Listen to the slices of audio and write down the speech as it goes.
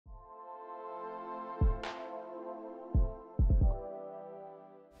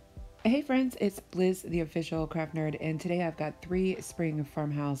Hey friends, it's Bliss, the official craft nerd, and today I've got 3 spring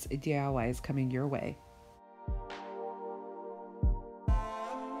farmhouse DIYs coming your way.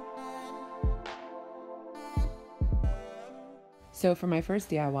 So for my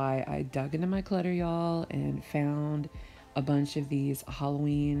first DIY, I dug into my clutter, y'all, and found a bunch of these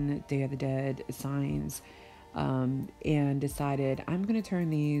Halloween Day of the Dead signs, and decided I'm going to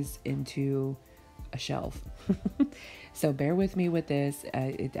turn these into a shelf. So bear with me with this.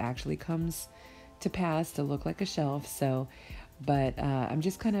 It actually comes to pass to look like a shelf. But I'm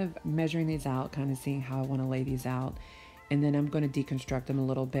just kind of measuring these out, kind of seeing how I want to lay these out. And then I'm going to deconstruct them a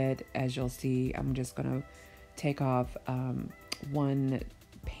little bit. As you'll see, I'm just going to take off one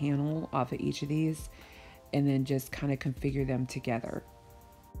panel off of each of these and then just kind of configure them together.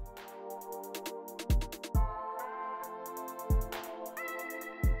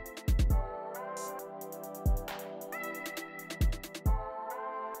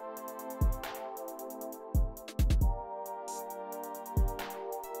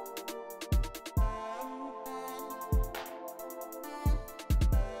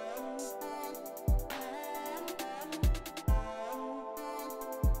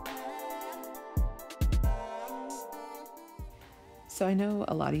 So I know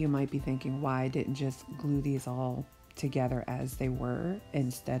a lot of you might be thinking why I didn't just glue these all together as they were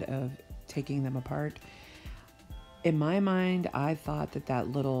instead of taking them apart. In my mind, I thought that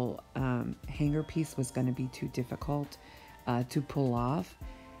little hanger piece was going to be too difficult to pull off.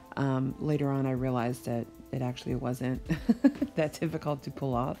 Later on, I realized that it actually wasn't that difficult to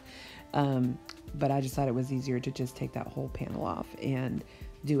pull off. But I just thought it was easier to just take that whole panel off and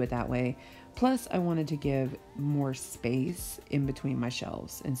do it that way. Plus, I wanted to give more space in between my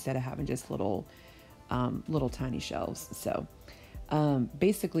shelves instead of having just little tiny shelves. So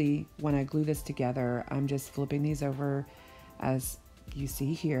basically, when I glue this together, I'm just flipping these over as you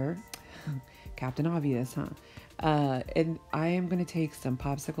see here. Captain Obvious, huh? And I am going to take some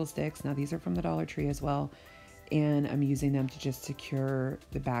popsicle sticks. Now, these are from the Dollar Tree as well. And I'm using them to just secure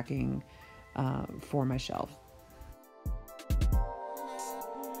the backing for my shelf.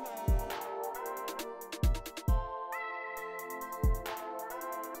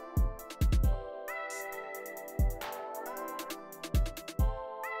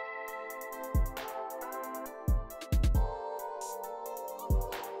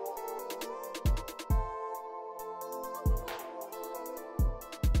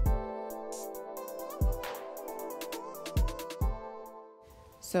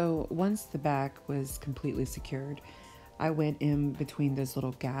 So once the back was completely secured, I went in between those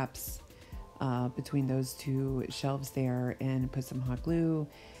little gaps between those two shelves there and put some hot glue,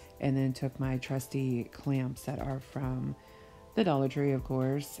 and then took my trusty clamps that are from the Dollar Tree, of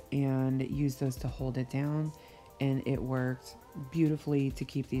course, and used those to hold it down. And it worked beautifully to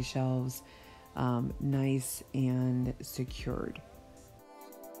keep these shelves nice and secured.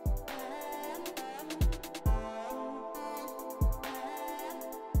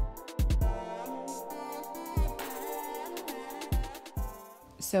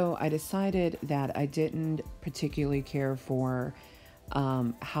 So I decided that I didn't particularly care for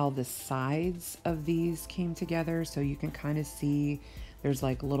how the sides of these came together. So you can kind of see there's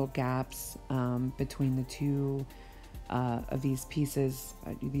like little gaps between the two of these pieces,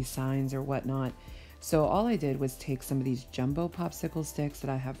 these signs or whatnot. So all I did was take some of these jumbo popsicle sticks that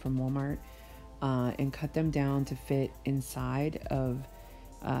I have from Walmart and cut them down to fit inside of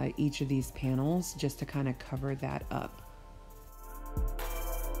each of these panels, just to kind of cover that up.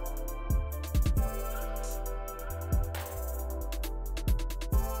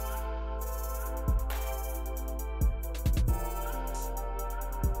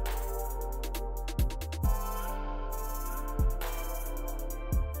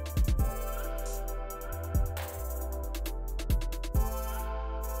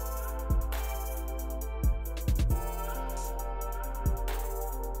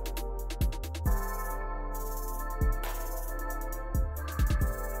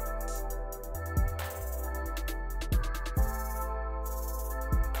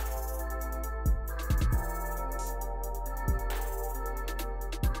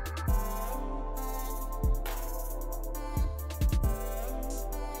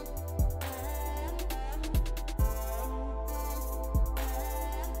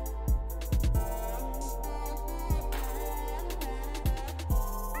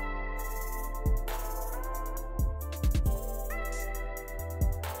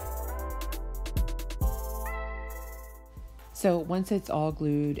 So once it's all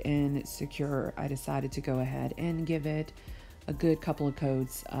glued and secure, I decided to go ahead and give it a good couple of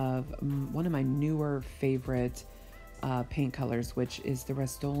coats of one of my newer favorite paint colors, which is the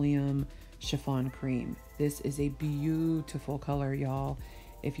Rust-Oleum Chiffon Cream. This is a beautiful color, y'all.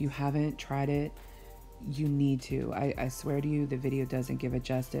 If you haven't tried it, you need to. I swear to you, the video doesn't give it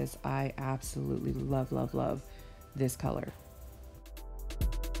justice. I absolutely love, love, love this color.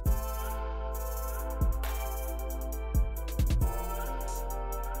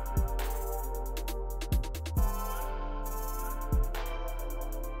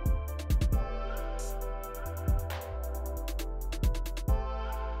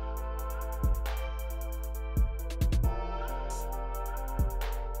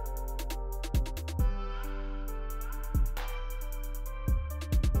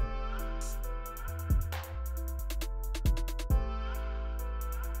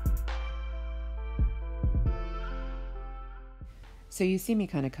 So you see me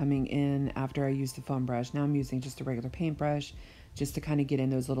kind of coming in after I use the foam brush. Now I'm using just a regular paintbrush just to kind of get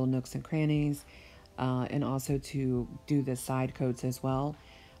in those little nooks and crannies, and also to do the side coats as well.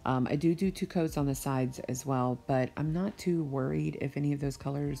 I do 2 coats on the sides as well, but I'm not too worried if any of those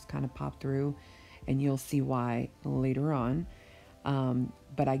colors kind of pop through, and you'll see why later on.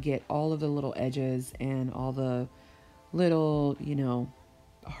 But I get all of the little edges and all the little, you know,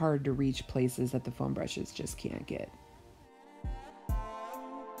 hard to reach places that the foam brushes just can't get.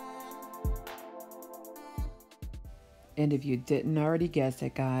 And if you didn't already guess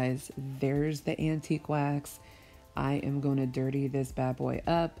it, guys, there's the antique wax. I am going to dirty this bad boy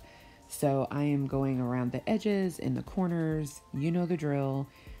up. So I am going around the edges and the corners. You know the drill.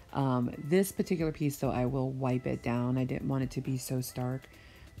 This particular piece, though, I will wipe it down. I didn't want it to be so stark,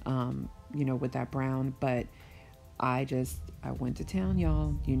 you know, with that brown. But I went to town,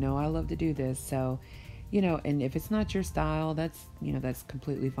 y'all. You know I love to do this. So, you know, and if it's not your style, that's, you know, that's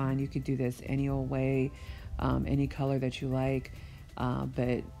completely fine. You could do this any old way. Any color that you like,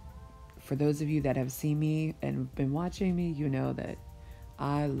 but for those of you that have seen me and been watching me, you know that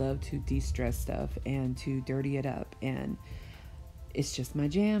I love to de-stress stuff and to dirty it up, and it's just my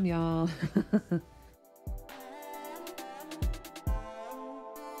jam, y'all.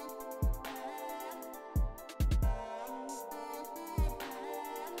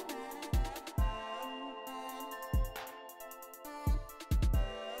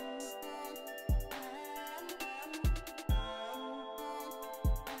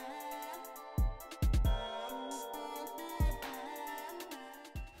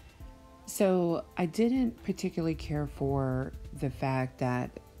 So I didn't particularly care for the fact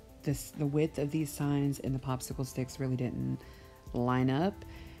that the width of these signs and the popsicle sticks really didn't line up,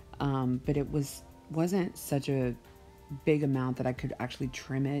 but it wasn't such a big amount that I could actually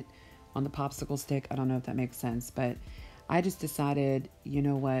trim it on the popsicle stick. I don't know if that makes sense, but I just decided, you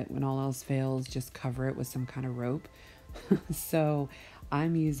know what, when all else fails, just cover it with some kind of rope. So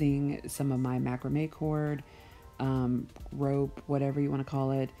I'm using some of my macrame cord, rope, whatever you want to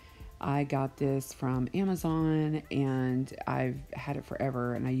call it. I got this from Amazon and I've had it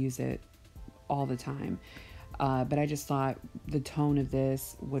forever and I use it all the time. But I just thought the tone of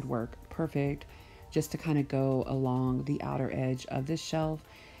this would work perfect just to kind of go along the outer edge of this shelf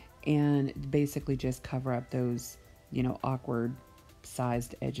and basically just cover up those, you know, awkward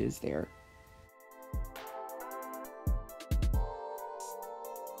sized edges there.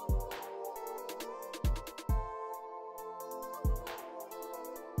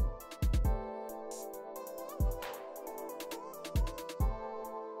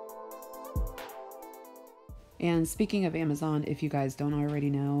 And speaking of Amazon, if you guys don't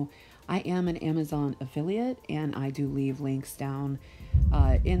already know, I am an Amazon affiliate and I do leave links down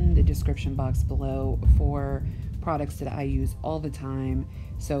in the description box below for products that I use all the time.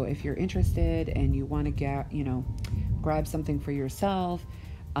 So if you're interested and you want to get, you know, grab something for yourself,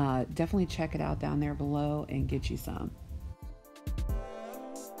 definitely check it out down there below and get you some.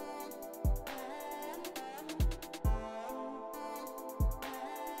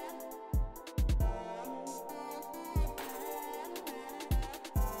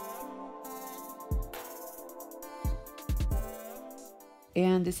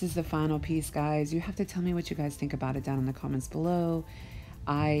 And this is the final piece, guys. You have to tell me what you guys think about it down in the comments below.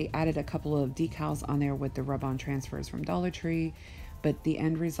 I added a couple of decals on there with the rub-on transfers from Dollar Tree, but the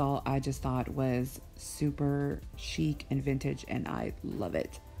end result I just thought was super chic and vintage, and I love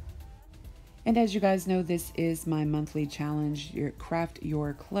it. And as you guys know, this is my monthly challenge, Craft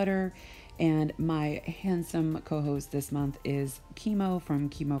Your Clutter, and my handsome co-host this month is Kimo from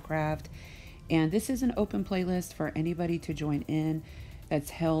Kimo Craft. And this is an open playlist for anybody to join in. That's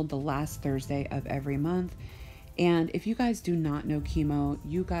held the last Thursday of every month. And if you guys do not know Kimo,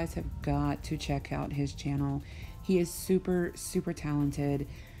 you guys have got to check out his channel. He is super, super talented,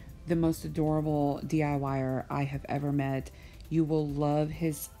 the most adorable DIYer I have ever met. You will love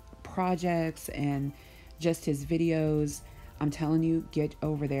his projects and just his videos. I'm telling you, get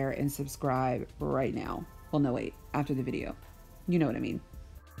over there and subscribe right now. Well, no, wait, after the video. You know what I mean.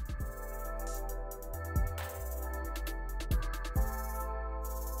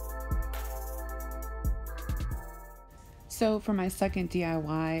 So for my second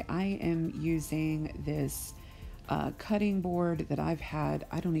DIY, I am using this cutting board that I've had.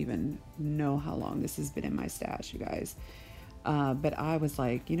 I don't even know how long this has been in my stash, you guys. But I was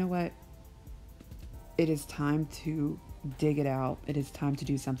like, you know what? It is time to dig it out. It is time to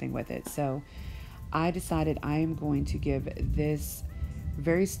do something with it. So I decided I am going to give this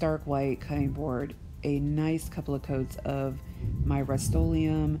very stark white cutting board a nice couple of coats of my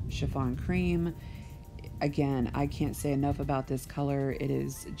Rust-Oleum chiffon cream. Again, I can't say enough about this color. It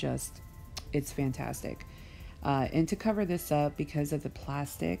is just, it's fantastic. And to cover this up, because of the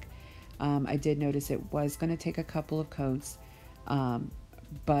plastic, I did notice it was going to take a couple of coats.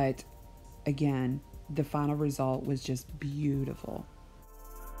 But again, the final result was just beautiful.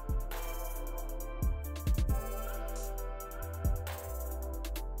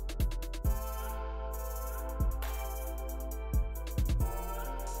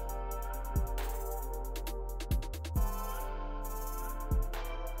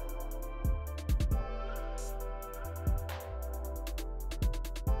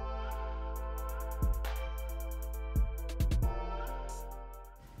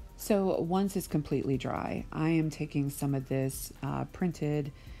 So once it's completely dry, I am taking some of this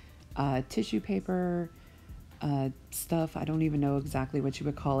printed tissue paper stuff. I don't even know exactly what you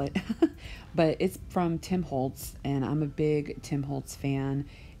would call it, but it's from Tim Holtz, and I'm a big Tim Holtz fan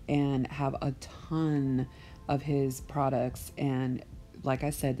and have a ton of his products. And like I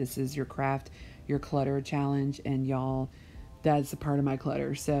said, this is your Craft Your Clutter challenge, and y'all, that's a part of my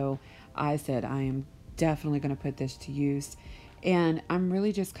clutter. So I said I am definitely going to put this to use. And I'm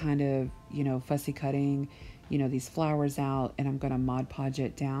really just kind of, you know, fussy cutting, you know, these flowers out, and I'm going to Mod Podge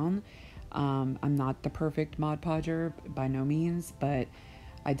it down. I'm not the perfect Mod Podger by no means, but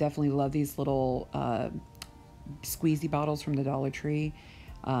I definitely love these little squeezy bottles from the Dollar Tree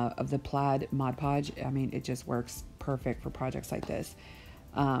of the plaid Mod Podge. I mean, it just works perfect for projects like this.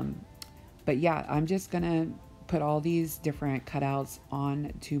 But yeah, I'm just going to put all these different cutouts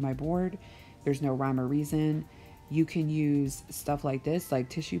on to my board. There's no rhyme or reason. You can use stuff like this, like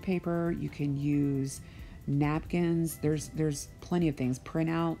tissue paper. You can use napkins. There's plenty of things,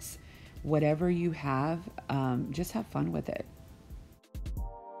 printouts, whatever you have. Just have fun with it.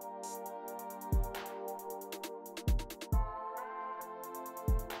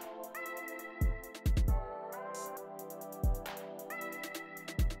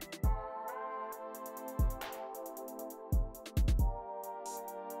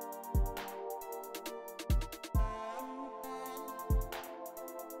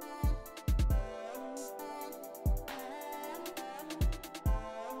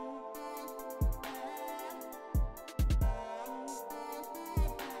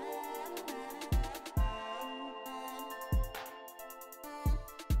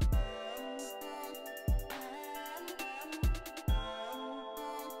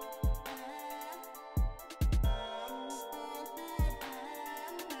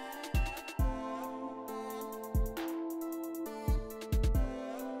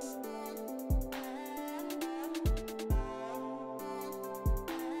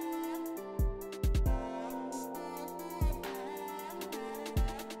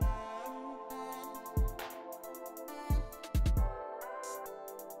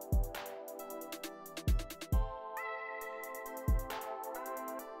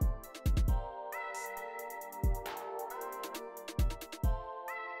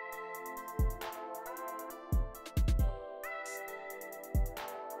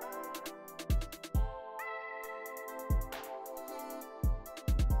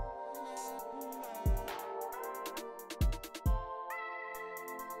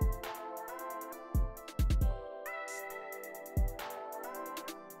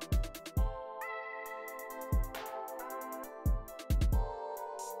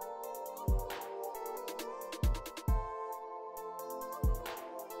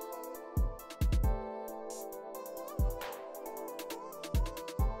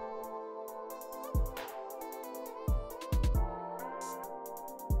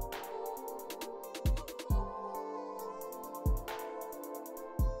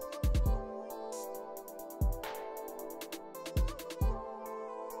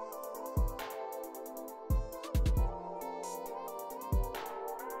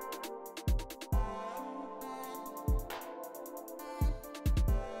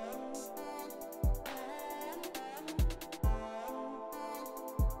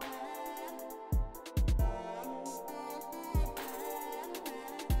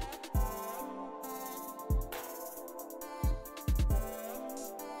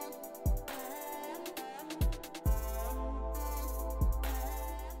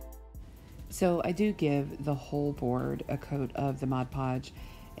 So I do give the whole board a coat of the Mod Podge,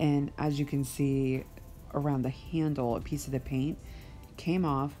 and as you can see around the handle, a piece of the paint came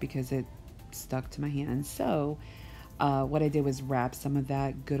off because it stuck to my hand. So what I did was wrap some of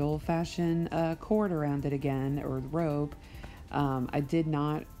that good old-fashioned cord around it again, or rope. I did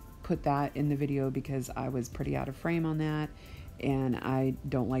not put that in the video because I was pretty out of frame on that, and I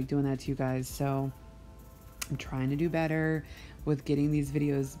don't like doing that to you guys, so I'm trying to do better with getting these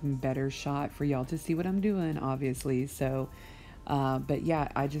videos better shot for y'all to see what I'm doing, obviously. So but yeah,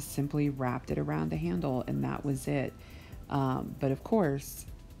 I just simply wrapped it around the handle and that was it. But of course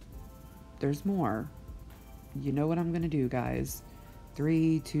there's more. You know what I'm gonna do, guys.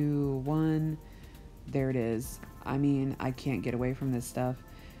 3, 2, 1, there it is. I mean, I can't get away from this stuff.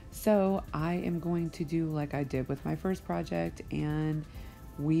 So I am going to do like I did with my first project, and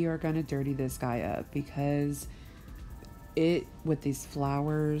we are gonna dirty this guy up because it, with these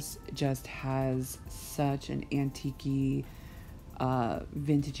flowers, just has such an antique-y,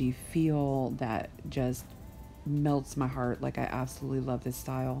 vintagey feel that just melts my heart. Like, I absolutely love this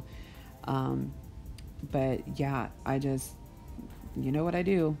style. But yeah, I just, you know what I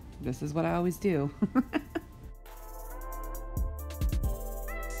do. This is what I always do.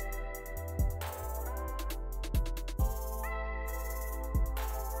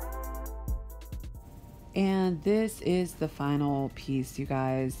 And this is the final piece, you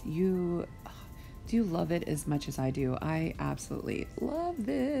guys. Do you love it as much as I do? I absolutely love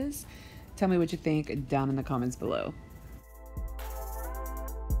this. Tell me what you think down in the comments below.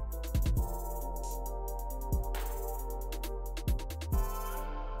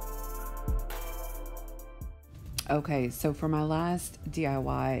 Okay, so for my last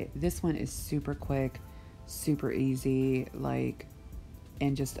DIY, this one is super quick, super easy, like,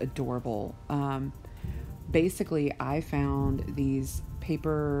 and just adorable. Basically, I found these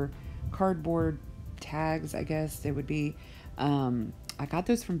paper cardboard tags, I guess they would be. I got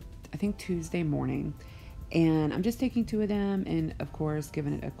those from, I think, Tuesday morning, and I'm just taking 2 of them and of course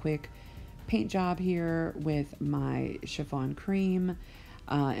giving it a quick paint job here with my chiffon cream,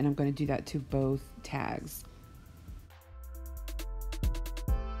 and I'm going to do that to both tags.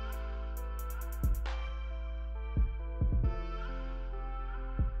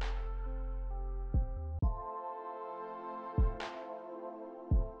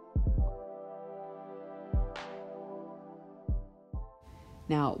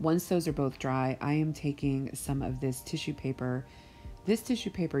 Now, once those are both dry, I am taking some of this tissue paper. This tissue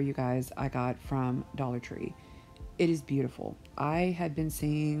paper, you guys, I got from Dollar Tree. It is beautiful. I had been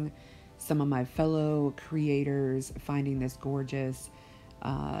seeing some of my fellow creators finding this gorgeous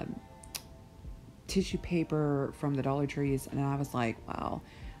tissue paper from the Dollar Trees, and I was like, wow,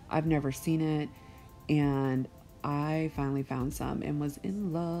 I've never seen it. And I finally found some and was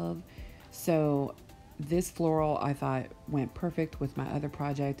in love. So this floral, I thought, went perfect with my other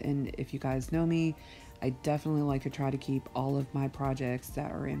project, and if you guys know me, I definitely like to try to keep all of my projects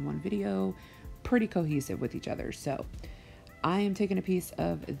that are in one video pretty cohesive with each other. So I am taking a piece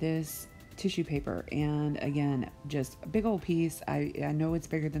of this tissue paper, and again, just a big old piece. I know it's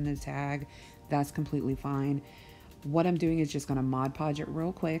bigger than the tag. That's completely fine. What I'm doing is just going to Mod Podge it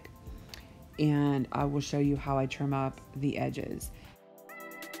real quick, and I will show you how I trim up the edges.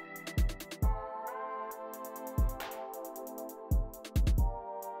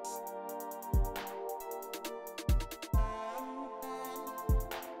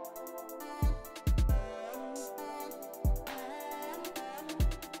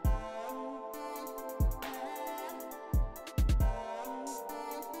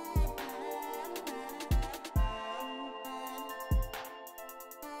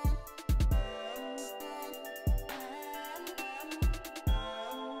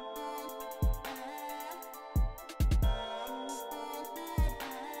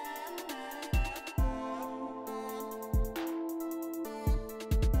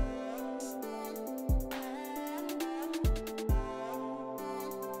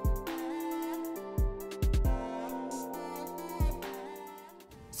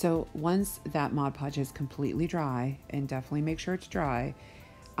 So once that Mod Podge is completely dry, and definitely make sure it's dry,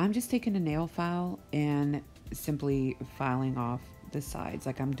 I'm just taking a nail file and simply filing off the sides.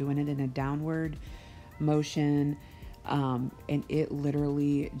 Like, I'm doing it in a downward motion, and it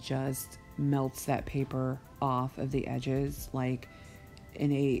literally just melts that paper off of the edges, like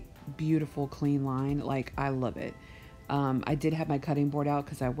in a beautiful clean line. Like, I love it. I did have my cutting board out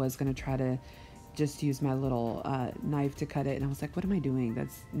because I was going to try to just use my little knife to cut it, and I was like, what am I doing?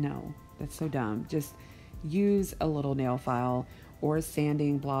 That's so dumb. Just use a little nail file or a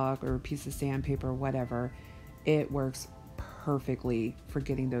sanding block or a piece of sandpaper, whatever. It works perfectly for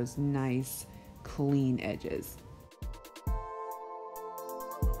getting those nice clean edges.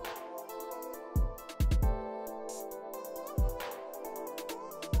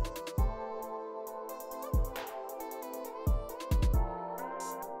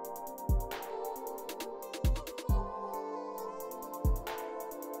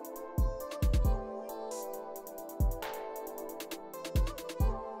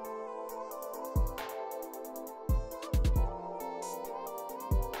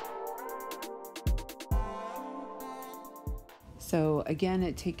 So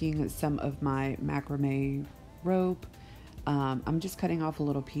again, taking some of my macrame rope, I'm just cutting off a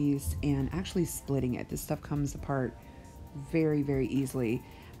little piece and actually splitting it. This stuff comes apart very, very easily.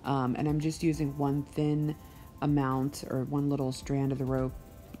 And I'm just using one thin amount or one little strand of the rope.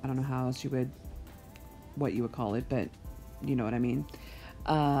 I don't know how else what you would call it, but you know what I mean.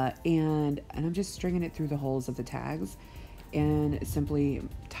 And I'm just stringing it through the holes of the tags and simply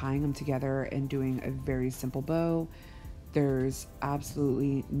tying them together and doing a very simple bow. There's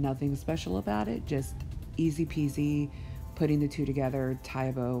absolutely nothing special about it, just easy peasy, putting the two together, tie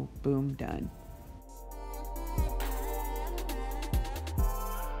a bow, boom, done.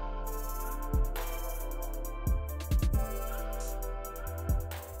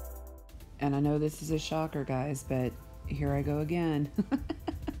 And I know this is a shocker, guys, but here I go again.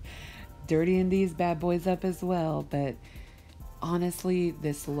 Dirtying these bad boys up as well, but honestly,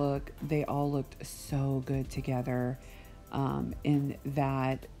 this look, they all looked so good together. In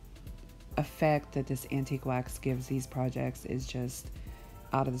that effect that this antique wax gives these projects is just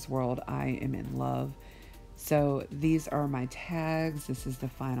out of this world. I am in love. So these are my tags. This is the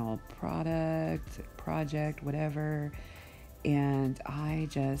final project, whatever. And I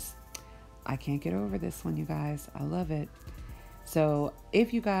can't get over this one, you guys. I love it. So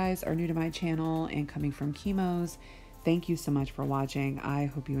if you guys are new to my channel and coming from Kimo's, thank you so much for watching. I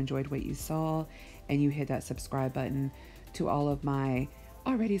hope you enjoyed what you saw and you hit that subscribe button. To all of my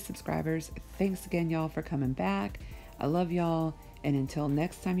already subscribers, thanks again, y'all, for coming back. I love y'all. And until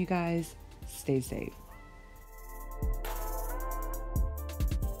next time, you guys, stay safe.